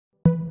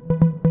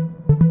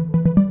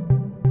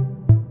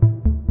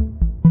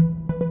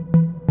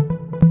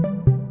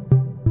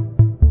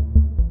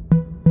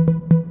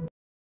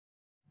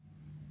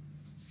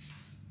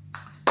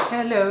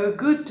Hello,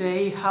 good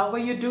day. How are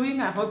you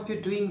doing? I hope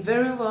you're doing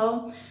very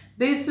well.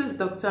 This is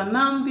Dr.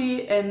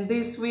 Nambi, and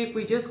this week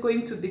we're just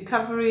going to be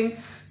covering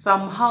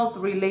some health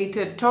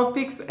related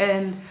topics,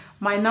 and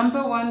my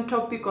number one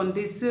topic on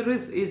this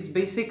series is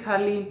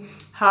basically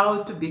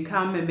how to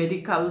become a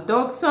medical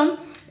doctor.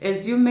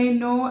 As you may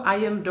know, I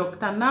am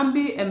Dr.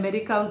 Nambi, a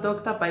medical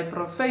doctor by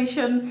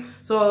profession.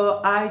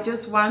 So I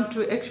just want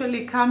to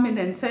actually come in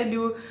and tell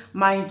you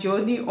my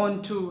journey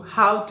onto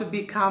how to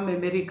become a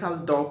medical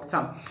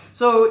doctor.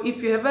 So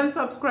if you haven't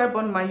subscribed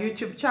on my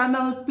YouTube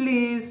channel,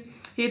 please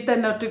hit the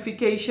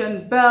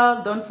notification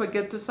bell. Don't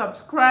forget to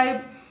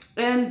subscribe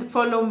and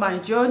follow my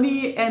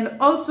journey, and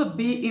also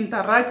be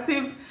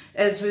interactive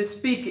as we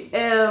speak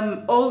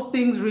all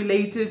things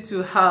related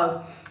to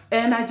health.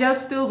 And I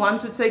just still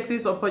want to take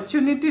this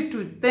opportunity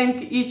to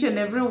thank each and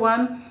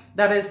everyone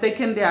that has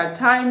taken their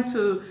time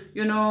to,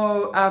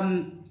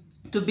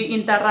 to be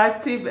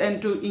interactive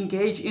and to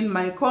engage in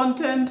my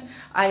content.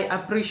 I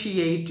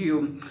appreciate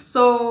you.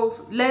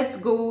 So let's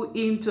go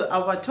into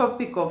our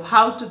topic of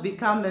how to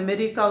become a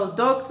medical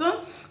doctor.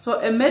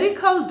 So a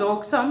medical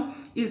doctor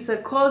is a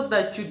course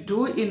that you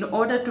do in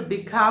order to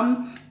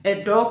become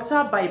a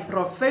doctor by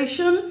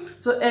profession.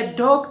 So a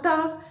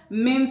doctor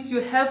means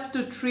you have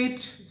to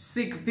treat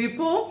sick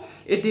people.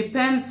 It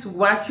depends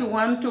what you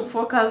want to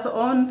focus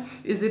on.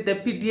 Is it the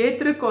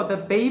pediatric or the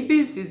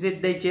babies? Is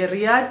it the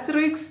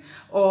geriatrics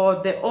or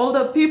the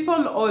older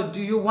people? Or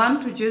do you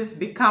want to just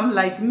become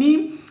like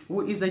me,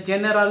 who is a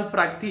general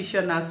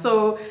practitioner?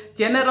 So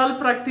general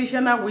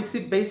practitioner, we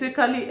see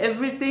basically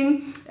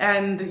everything,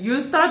 and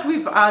you start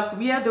with us.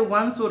 We are the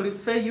ones who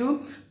refer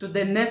you to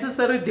the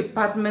necessary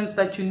departments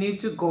that you need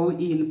to go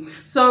in.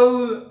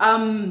 So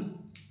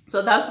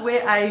that's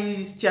where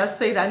I just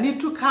said I need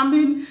to come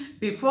in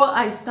before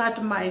I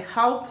start my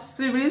health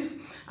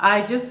series.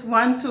 I just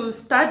want to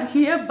start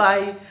here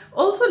by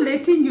also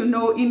letting you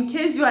know, in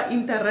case you are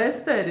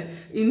interested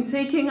in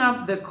taking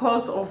up the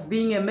course of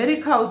being a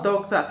medical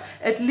doctor,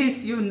 at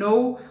least you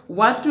know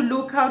what to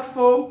look out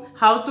for,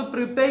 how to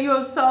prepare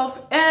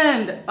yourself,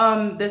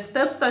 and the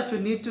steps that you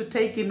need to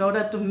take in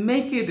order to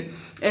make it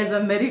as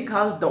a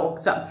medical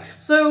doctor.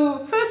 So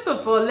first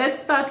of all,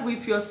 let's start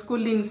with your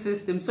schooling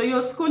system. So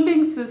your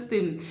schooling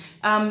system,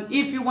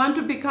 if you want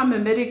to become a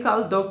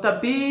medical doctor,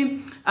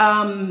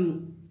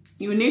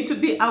 you need to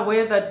be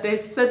aware that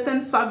there's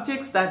certain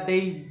subjects that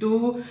they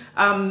do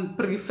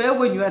prefer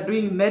when you are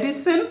doing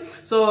medicine.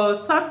 So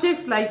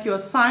subjects like your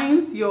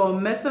science, your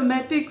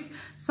mathematics,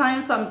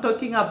 science, I'm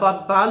talking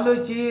about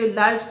biology,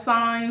 life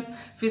science,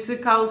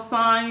 physical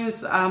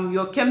science,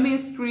 your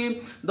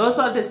chemistry. Those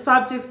are the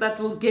subjects that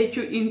will get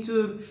you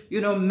into,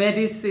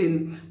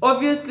 medicine.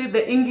 Obviously,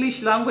 the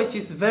English language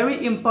is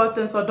very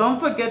important. So don't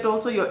forget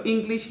also your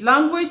English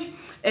language,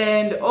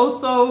 and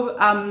also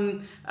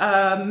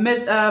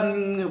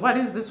what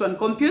is this one?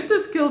 Computer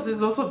skills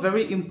is also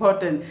very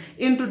important.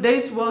 In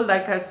today's world,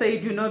 like I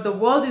said, the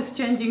world is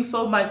changing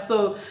so much.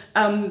 So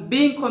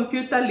being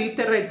computer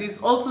literate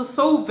is also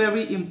so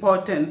very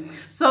important.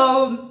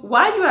 So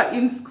while you are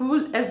in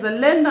school, as a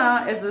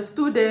learner, as a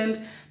student,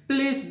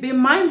 please be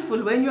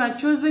mindful when you are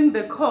choosing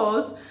the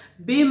course.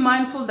 Be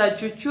mindful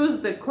that you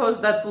choose the course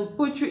that will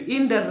put you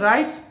in the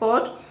right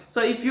spot.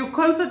 So if you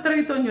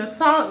concentrate on your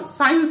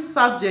science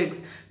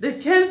subjects, the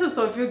chances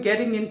of you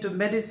getting into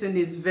medicine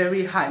is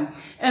very high.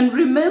 And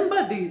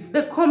remember this,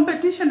 the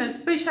competition,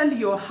 especially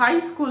your high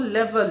school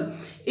level,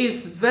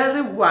 is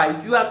very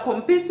wide. You are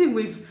competing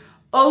with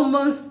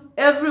almost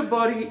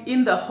everybody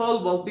in the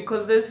whole world,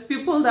 because there's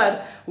people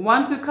that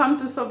want to come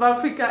to South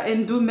Africa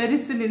and do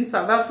medicine in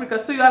South Africa.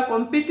 So you are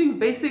competing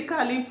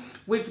basically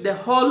with the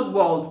whole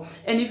world.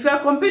 And if you are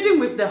competing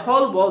with the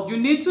whole world, you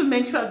need to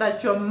make sure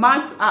that your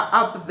marks are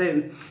up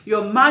there.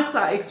 Your marks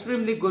are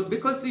extremely good,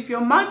 because if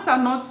your marks are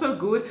not so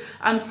good,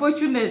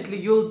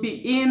 unfortunately, you'll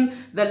be in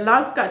the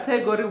last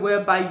category,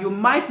 whereby you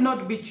might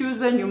not be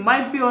chosen, you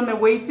might be on a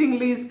waiting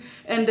list,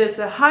 and there's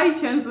a high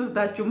chances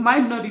that you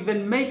might not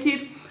even make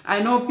it. I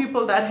know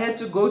people that had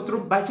to go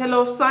through Bachelor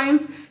of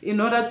Science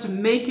in order to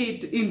make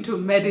it into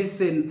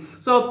medicine.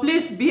 So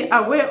please be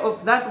aware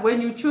of that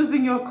when you're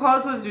choosing your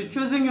courses, you're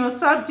choosing your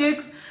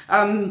subjects.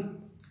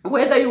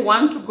 Whether you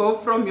want to go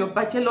from your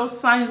Bachelor of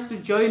Science to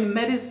join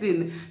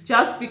medicine,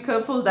 just be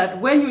careful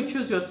that when you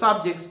choose your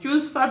subjects,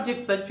 choose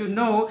subjects that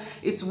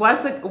it's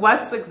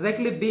what's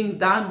exactly being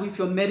done with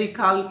your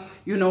medical,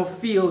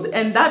 field.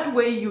 And that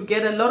way you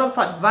get a lot of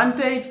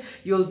advantage.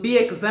 You'll be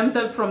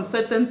exempted from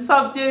certain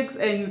subjects,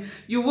 and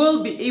you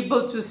will be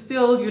able to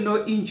still,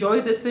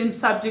 enjoy the same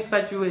subjects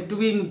that you were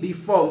doing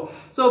before.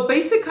 So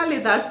basically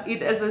that's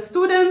it. As a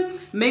student,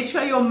 make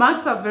sure your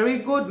marks are very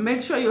good.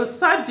 Make sure your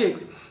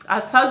subjects are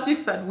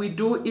subjects that we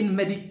do in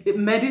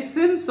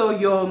medicine. So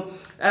your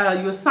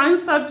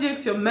science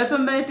subjects, your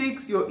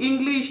mathematics, your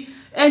English,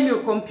 and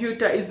your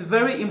computer is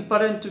very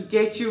important to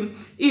get you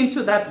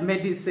into that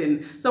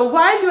medicine. So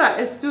while you are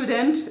a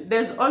student,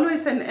 there's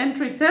always an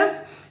entry test.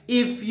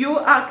 If you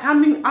are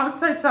coming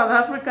outside South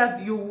Africa,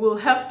 you will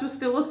have to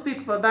still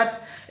sit for that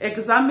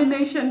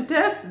examination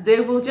test. They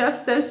will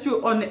just test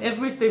you on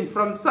everything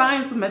from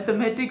science,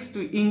 mathematics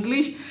to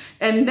English.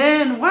 And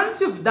then once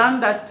you've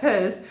done that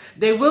test,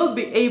 they will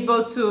be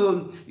able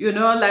to, you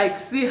know, like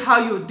see how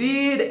you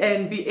did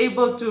and be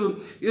able to,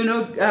 you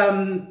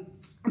know,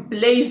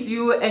 place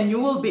you, and you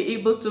will be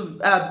able to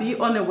be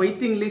on a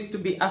waiting list to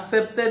be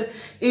accepted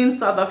in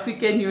South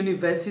African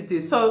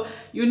universities. So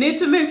you need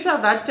to make sure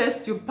that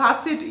test you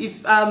pass it.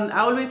 If I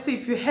always say,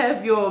 if you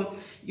have your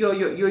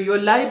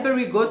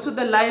library, go to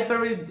the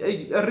library,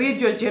 read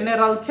your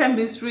general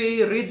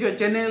chemistry, read your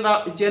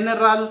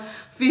general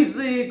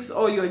physics,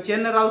 or your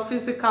general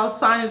physical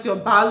science, your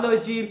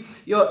biology,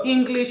 your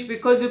English,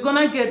 because you're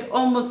gonna get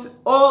almost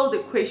all the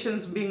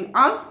questions being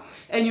asked,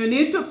 and you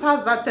need to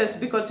pass that test,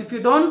 because if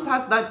you don't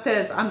pass that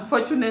test,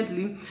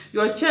 unfortunately,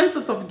 your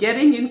chances of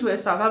getting into a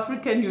South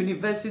African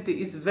university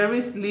is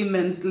very slim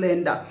and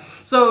slender.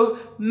 So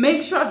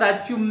make sure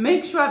that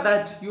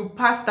you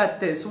pass that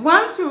test.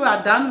 Once you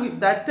are done with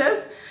that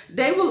test,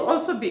 they will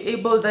also be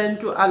able then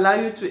to allow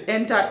you to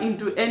enter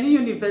into any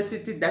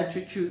university that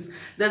you choose.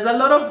 There's a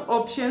lot of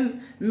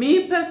options.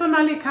 Me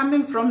personally,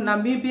 coming from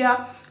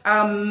Namibia,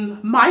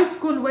 my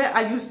school where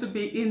I used to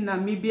be in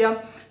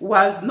Namibia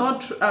was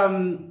not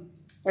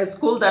a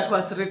school that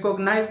was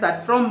recognized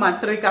that from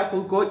matric I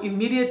could go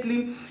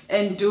immediately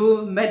and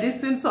do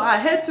medicine. So I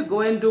had to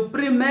go and do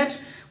pre-med,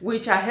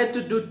 which I had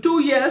to do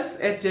 2 years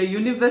at the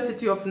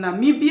University of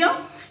Namibia.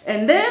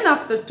 And then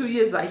after 2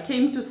 years, I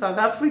came to South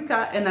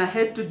Africa and I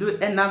had to do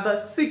another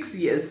 6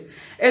 years.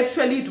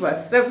 Actually, it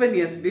was 7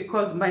 years,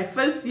 because my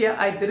first year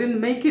I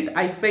didn't make it.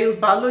 I failed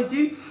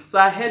biology. So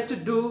I had to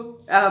do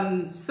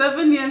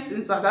 7 years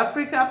in South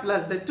Africa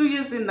plus the 2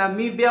 years in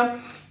Namibia.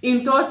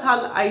 In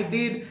total, I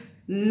did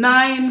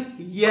 9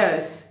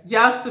 years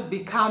just to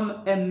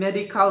become a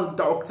medical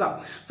doctor.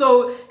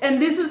 So, and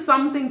this is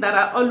something that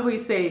I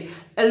always say,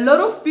 a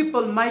lot of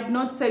people might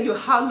not tell you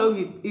how long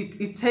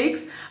it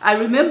takes. I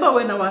remember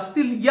when I was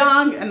still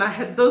young and I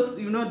had those,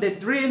 you know, the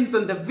dreams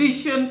and the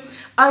vision.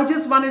 I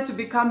just wanted to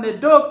become a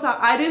doctor.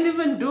 I didn't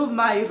even do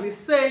my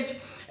research.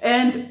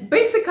 And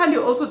basically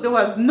also there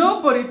was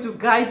nobody to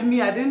guide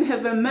me. I didn't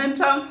have a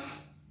mentor.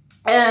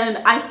 And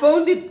I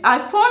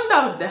found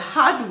out the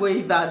hard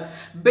way that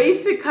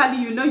basically,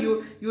 you know,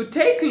 you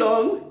take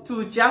long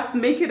to just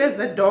make it as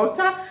a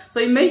doctor. So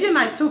imagine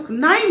I took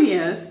 9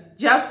 years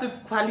just to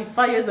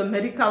qualify as a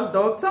medical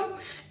doctor.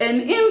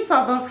 And in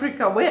South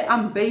Africa, where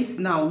I'm based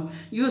now,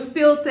 you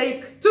still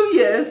take 2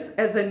 years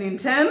as an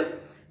intern.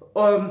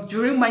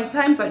 During my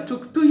times, I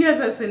took 2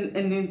 years as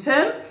an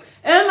intern.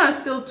 And I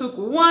still took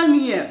 1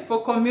 year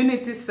for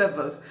community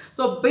service.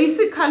 So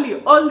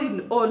basically, all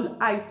in all,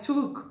 I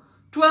took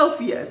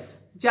 12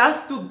 years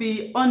just to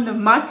be on the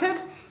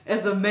market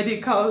as a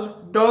medical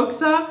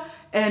doctor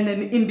and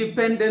an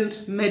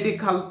independent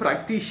medical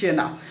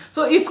practitioner.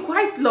 So it's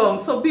quite long.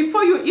 So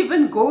before you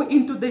even go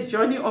into the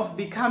journey of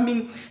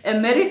becoming a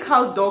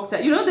medical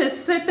doctor, you know, there's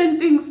certain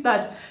things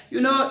that, you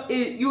know,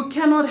 you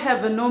cannot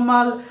have a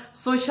normal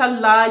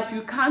social life.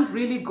 You can't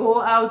really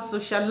go out,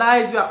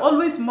 socialize. You are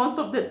always, most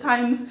of the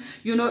times,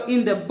 you know,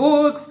 in the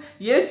books.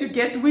 Yes, you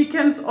get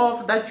weekends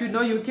off that, you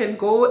know, you can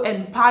go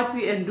and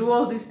party and do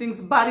all these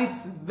things, but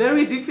it's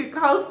very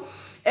difficult.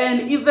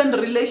 And even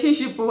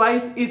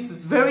relationship-wise, it's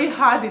very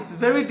hard, it's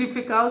very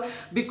difficult,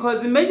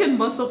 because imagine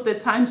most of the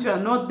times you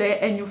are not there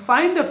and you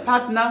find a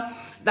partner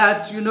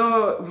that, you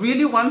know,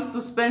 really wants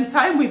to spend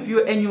time with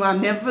you and you are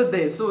never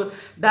there. So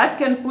that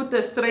can put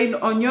a strain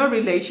on your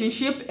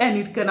relationship, and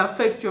it can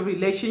affect your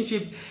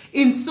relationship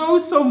in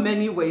so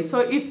many ways. So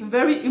it's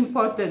very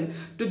important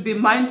to be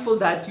mindful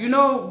that, you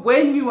know,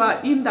 when you are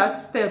in that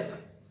step,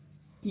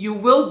 you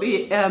will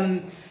be,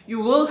 you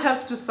will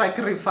have to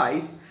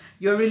sacrifice.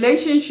 Your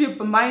relationship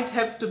might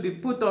have to be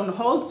put on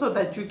hold so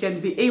that you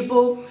can be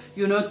able,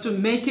 you know, to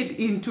make it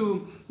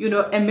into, you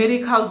know, a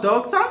medical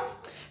doctor.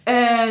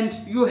 And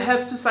you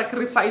have to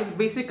sacrifice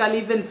basically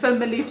even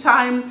family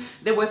time.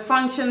 There were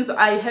functions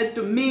I had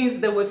to miss.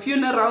 There were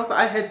funerals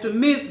I had to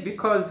miss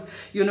because,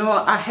 you know,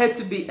 I had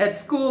to be at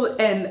school.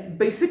 And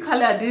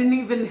basically I didn't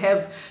even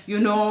have, you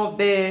know,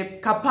 the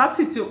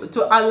capacity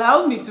to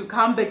allow me to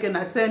come back and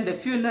attend a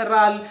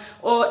funeral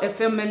or a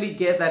family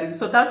gathering.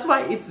 So that's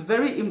why it's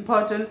very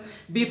important,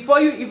 before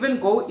you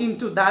even go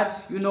into that,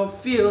 you know,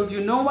 field,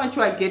 you know what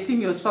you are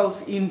getting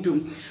yourself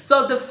into.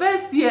 So the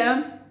first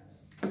year,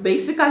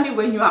 basically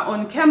when you are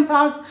on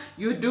campus,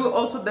 you do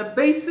also the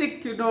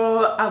basic, you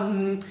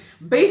know,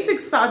 basic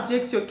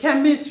subjects, your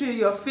chemistry,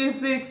 your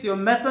physics, your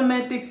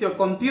mathematics, your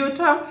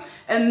computer.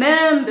 And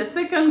then the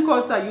second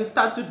quarter, you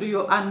start to do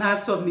your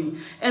anatomy.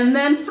 And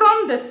then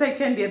from the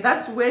second year,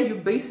 that's where you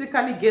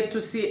basically get to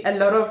see a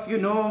lot of, you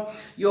know,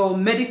 your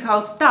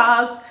medical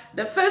staffs.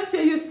 The first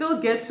year, you still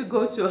get to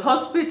go to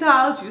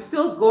hospitals. You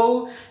still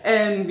go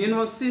and, you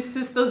know, see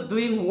sisters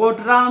doing ward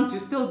rounds. You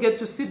still get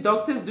to see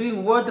doctors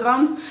doing ward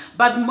rounds.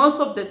 But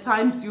most of the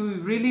times, you're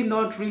really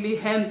not really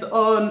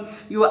hands-on.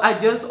 You are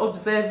just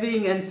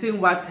observing and see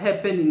analyzing what's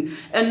happening.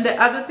 And the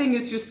other thing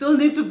is you still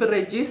need to be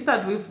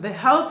registered with the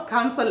health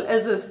council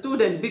as a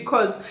student,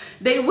 because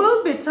there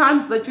will be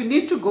times that you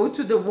need to go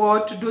to the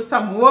ward to do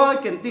some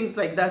work and things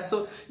like that.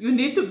 So you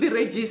need to be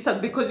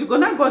registered, because you're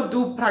gonna go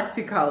do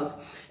practicals.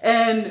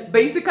 And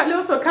basically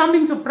also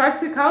coming to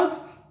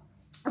practicals,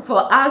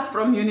 for us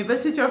from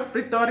University of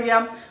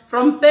Pretoria,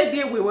 from third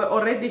year, we were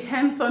already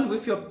hands-on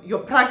with your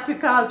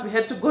practicals. We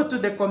had to go to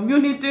the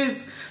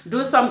communities,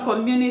 do some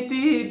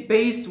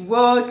community-based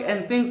work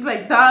and things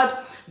like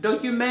that.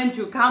 Document,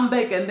 you come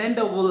back, and then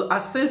they will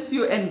assess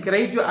you and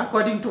grade you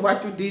according to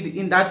what you did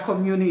in that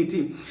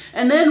community.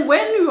 And then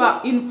when you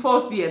are in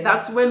fourth year,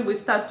 that's when we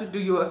start to do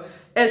your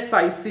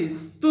SIC,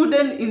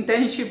 Student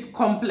Internship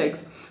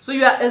Complex. So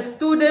you are a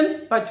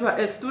student, but you are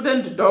a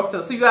student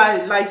doctor. So you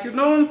are like, you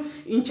know,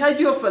 in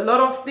charge of a lot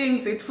of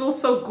things. It feels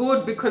so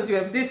good because you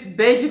have this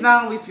badge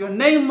now with your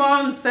name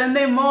on,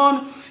 surname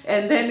on,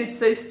 and then it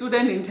says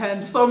student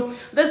intern. So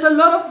there's a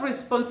lot of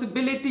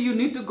responsibility. You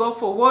need to go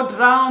for ward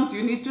rounds.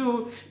 You need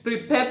to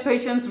prepare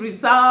patients'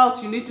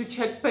 results. You need to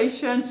check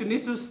patients. You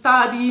need to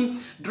study,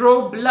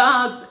 draw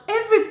bloods,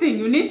 everything.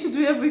 You need to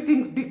do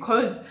everything,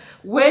 because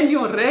when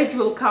your reg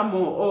will come,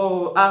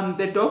 or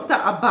the doctor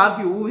above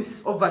you who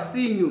is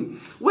overseeing you,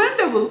 when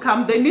they will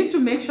come, they need to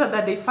make sure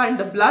that they find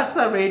the bloods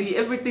are ready,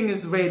 everything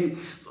is ready.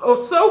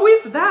 So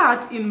with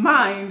that in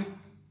mind,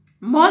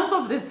 most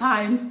of the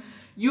times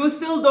you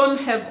still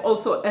don't have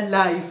also a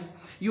life.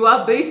 You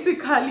are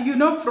basically, you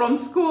know, from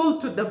school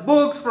to the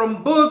books,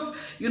 from books,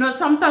 you know,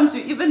 sometimes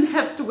you even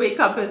have to wake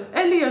up as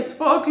early as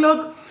 4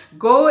 o'clock,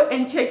 go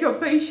and check your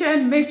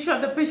patient, make sure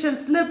the patient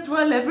slept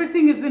well,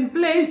 everything is in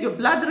place, your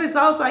blood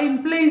results are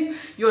in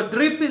place, your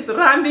drip is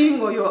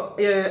running, or your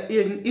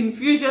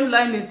infusion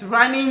line is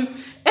running,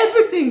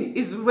 everything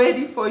is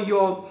ready for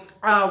your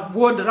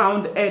ward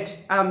round at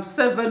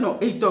 7 or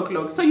 8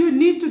 o'clock. So you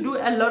need to do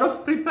a lot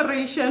of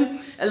preparation,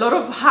 a lot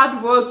of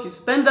hard work. You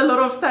spend a lot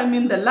of time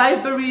in the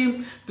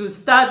library to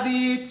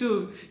study,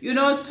 to, you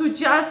know, to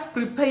just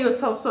prepare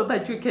yourself so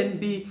that you can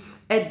be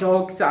a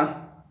doctor.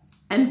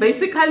 And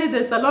basically,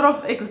 there's a lot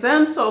of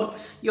exams. So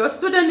your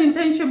student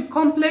internship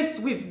complex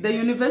with the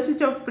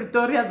University of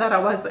Pretoria that I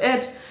was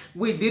at,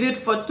 we did it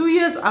for 2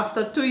 years.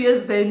 After 2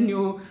 years, then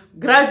you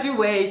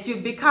graduate, you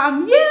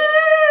become,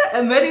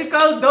 a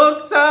medical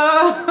doctor.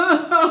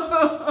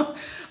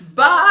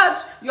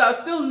 But you are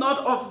still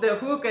not off the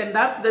hook, and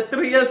that's the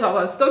 3 years I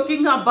was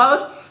talking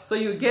about. So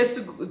you get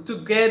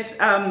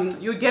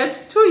you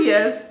get 2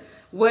 years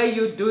where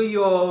you do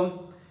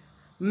your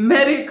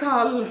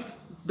medical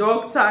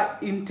doctor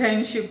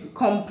internship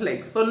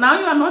complex. So now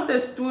you are not a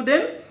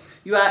student,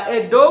 you are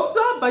a doctor,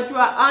 but you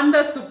are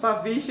under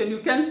supervision. You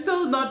can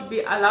still not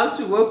be allowed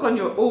to work on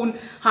your own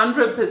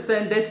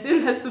 100%. There still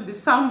has to be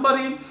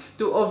somebody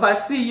to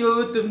oversee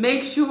you, to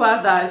make sure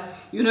that,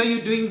 you know,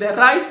 you're doing the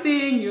right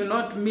thing, you're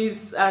not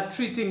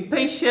treating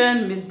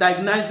patients,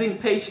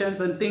 misdiagnosing patients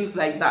and things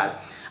like that.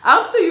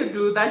 After you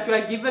do that, you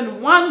are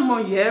given 1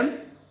 more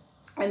year,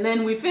 and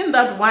then within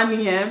that 1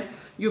 year,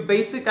 you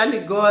basically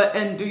go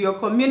and do your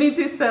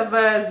community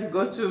service. You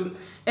go to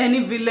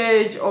any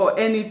village or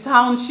any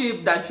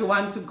township that you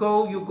want to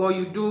go,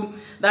 you do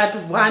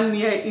that 1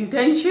 year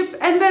internship.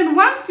 And then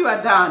once you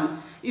are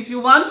done, if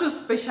you want to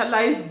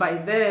specialize by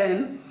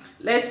then,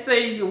 let's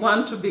say you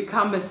want to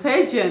become a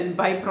surgeon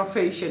by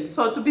profession.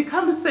 So to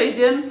become a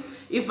surgeon,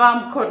 if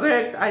I'm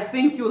correct, I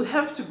think you'll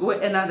have to go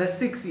another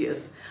 6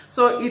 years.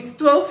 So it's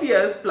 12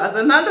 years plus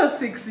another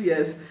 6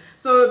 years.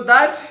 So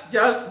that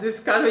just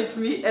discouraged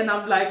me, and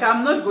I'm like,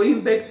 I'm not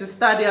going back to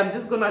study. I'm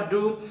just gonna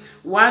do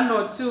 1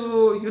 or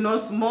 2, you know,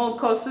 small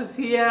courses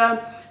here,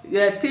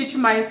 teach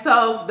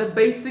myself the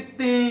basic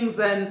things.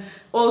 And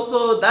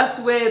also that's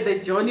where the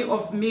journey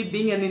of me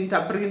being an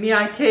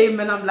entrepreneur came,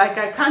 and I'm like,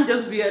 I can't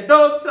just be a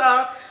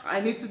doctor, I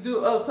need to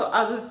do also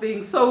other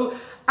things. So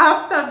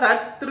after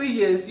that 3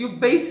 years, you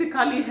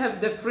basically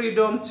have the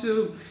freedom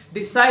to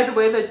decide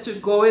whether to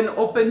go and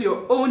open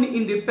your own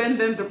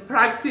independent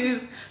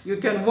practice. You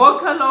can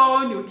work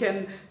alone, you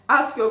can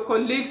ask your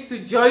colleagues to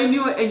join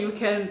you, and you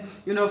can,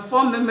 you know,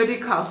 form a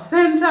medical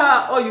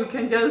center, or you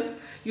can just,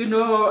 you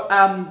know,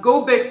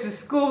 go back to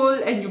school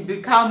and you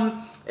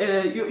become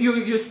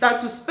you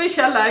start to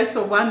specialize.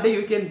 So one day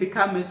you can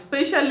become a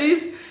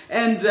specialist.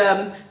 And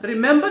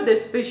remember, the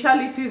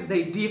specialties,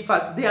 they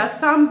differ. There are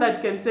some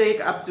that can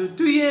take up to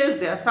 2 years,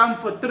 there are some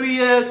for 3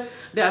 years,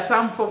 there are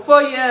some for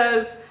 4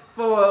 years,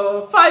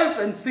 for 5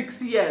 and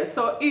 6 years.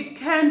 So it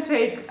can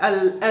take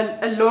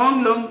a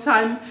long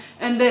time,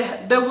 and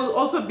there will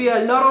also be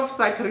a lot of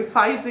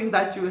sacrificing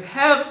that you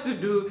have to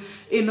do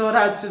in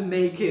order to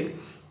make it.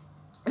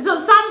 So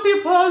some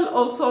people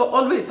also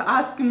always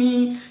ask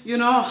me, you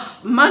know,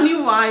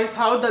 money-wise,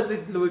 how does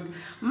it look?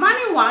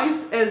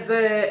 Money-wise, as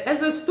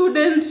a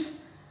student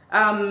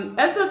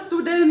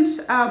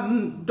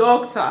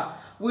doctor,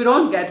 we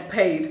don't get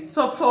paid.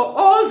 So for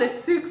all the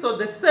 6 or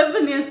the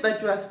 7 years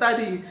that you are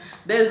studying,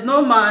 there's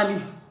no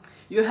money.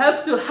 You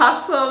have to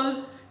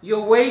hustle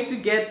your way to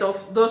get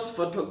those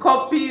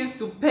photocopies,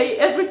 to pay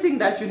everything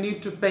that you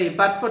need to pay.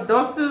 But for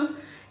doctors,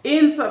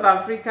 In South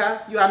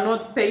Africa, you are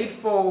not paid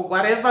for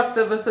whatever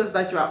services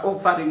that you are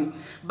offering.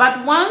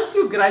 But once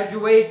you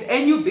graduate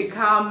and you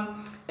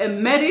become a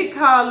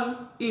medical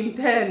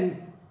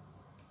intern,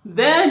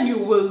 then you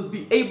will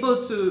be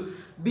able to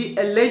be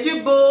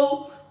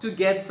eligible to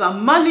get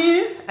some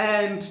money,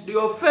 and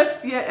your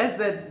first year as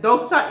a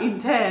doctor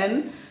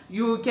intern,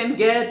 you can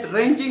get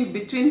ranging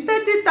between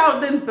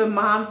 30,000 per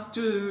month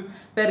to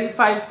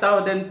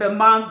 35,000 per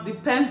month,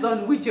 depends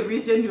on which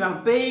region you are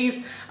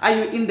based. Are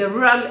you in the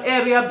rural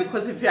area?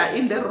 Because if you are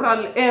in the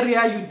rural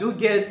area, you do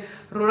get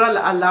rural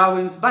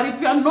allowance. But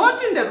if you are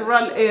not in the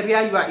rural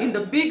area, you are in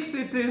the big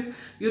cities,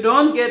 you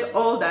don't get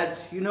all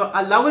that,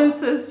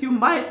 allowances. You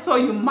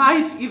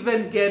might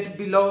even get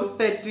below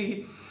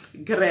 30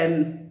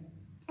 grand.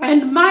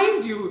 And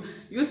mind you,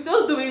 you're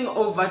still doing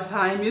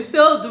overtime, you're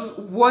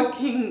still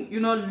working,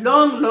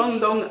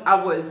 long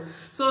hours.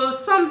 So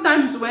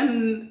sometimes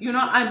when,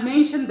 I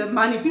mention the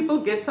money,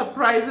 people get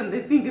surprised and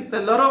they think it's a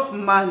lot of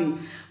money.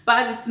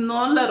 But it's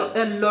not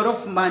a lot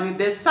of money.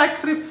 The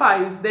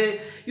sacrifice, the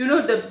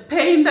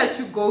pain that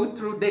you go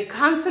through, the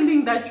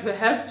counseling that you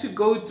have to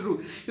go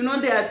through.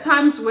 There are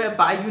times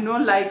whereby,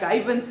 like I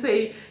even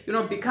say,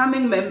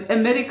 becoming a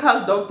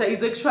medical doctor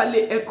is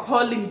actually a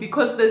calling,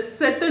 because there's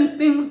certain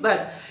things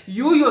that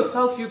you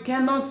yourself, you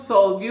cannot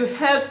solve. You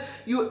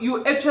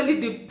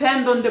actually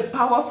depend on the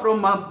power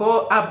from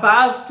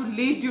above to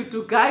lead you,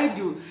 to guide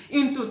you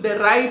into the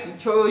right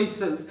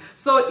choices.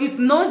 So it's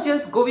not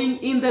just going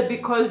in there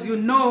because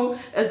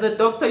as a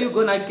doctor you're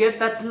gonna get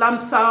that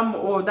lump sum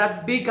or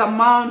that big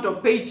amount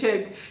of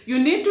paycheck. You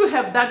need to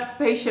have that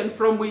patience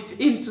from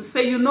within to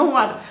say,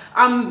 what,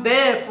 I'm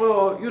there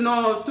for,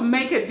 to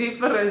make a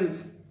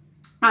difference.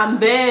 I'm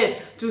there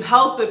to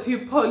help the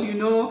people,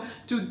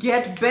 to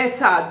get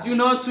better,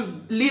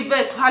 to live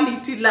a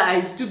quality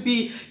life, to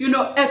be,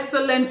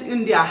 excellent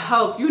in their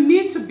health. You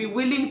need to be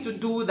willing to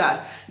do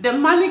that. The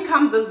money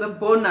comes as a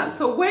bonus.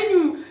 So when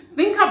you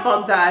think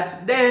about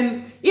that,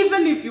 then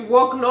even if you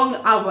work long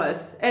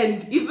hours,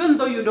 and even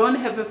though you don't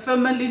have a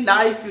family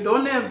life, you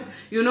don't have,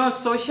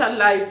 social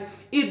life,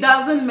 it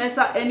doesn't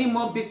matter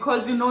anymore,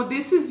 because,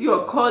 this is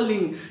your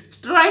calling.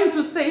 Trying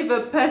to save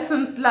a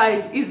person's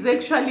life is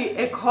actually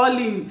a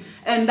calling,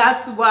 and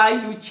that's why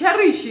you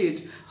cherish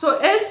it. So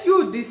as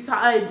you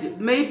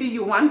decide, maybe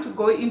you want to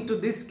go into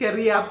this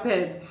career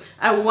path,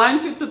 I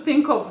want you to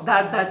think of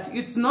that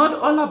it's not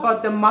all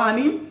about the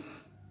money.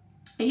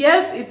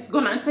 Yes, it's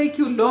gonna take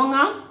you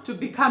longer to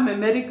become a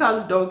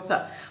medical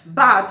doctor,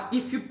 but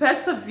if you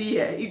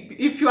persevere,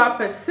 if you are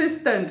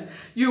persistent,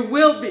 you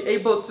will be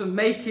able to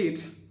make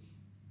it.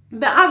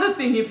 The other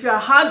thing, if you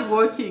are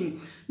hardworking,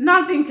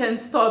 nothing can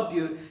stop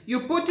you.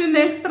 You put in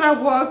extra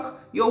work,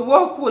 your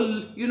work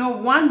will,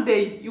 one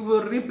day you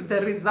will reap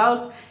the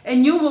results,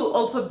 and you will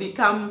also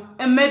become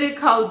a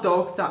medical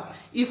doctor.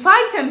 If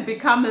I can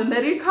become a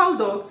medical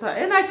doctor,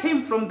 and I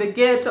came from the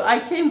ghetto, I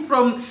came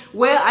from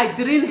where I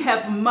didn't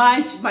have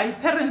much, my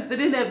parents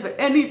didn't have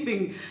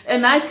anything,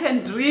 and I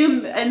can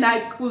dream and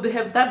I could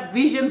have that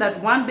vision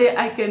that one day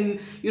I can,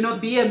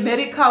 be a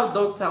medical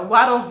doctor.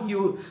 What of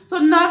you? So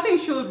nothing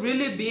should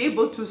really be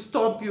able to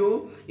stop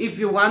you if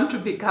you want to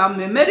become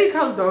a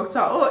medical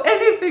doctor or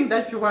anything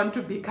that you want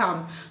to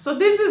become. So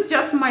this is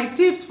just my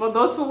tips for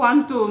those who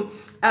want to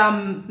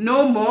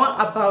know more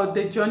about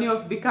the journey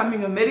of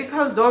becoming a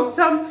medical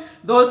doctor,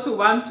 those who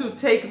want to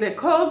take the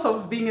course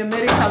of being a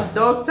medical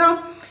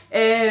doctor.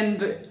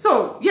 And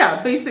so,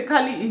 yeah,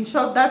 basically, in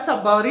short, that's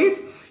about it.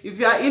 If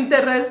you are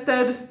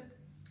interested,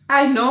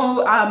 I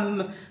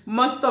know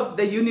most of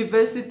the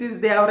universities,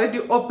 they are already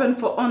open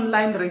for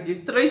online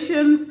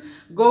registrations.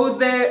 Go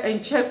there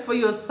and check for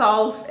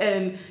yourself,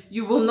 and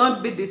you will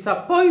not be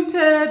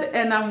disappointed.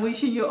 And I'm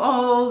wishing you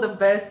all the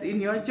best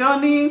in your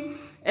journey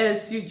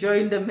as you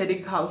join the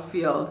medical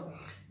field.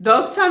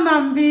 Dr.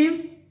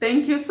 Nambi,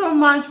 thank you so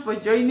much for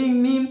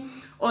joining me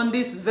on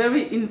this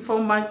very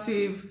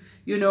informative,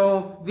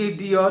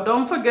 video.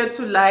 Don't forget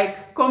to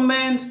like,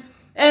 comment,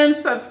 and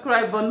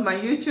subscribe on my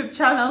YouTube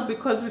channel,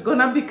 because we're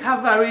gonna be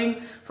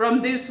covering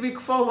from this week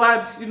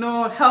forward,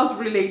 health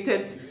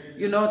related,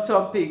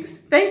 topics.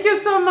 Thank you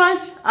so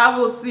much. I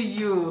will see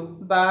you.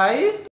 Bye.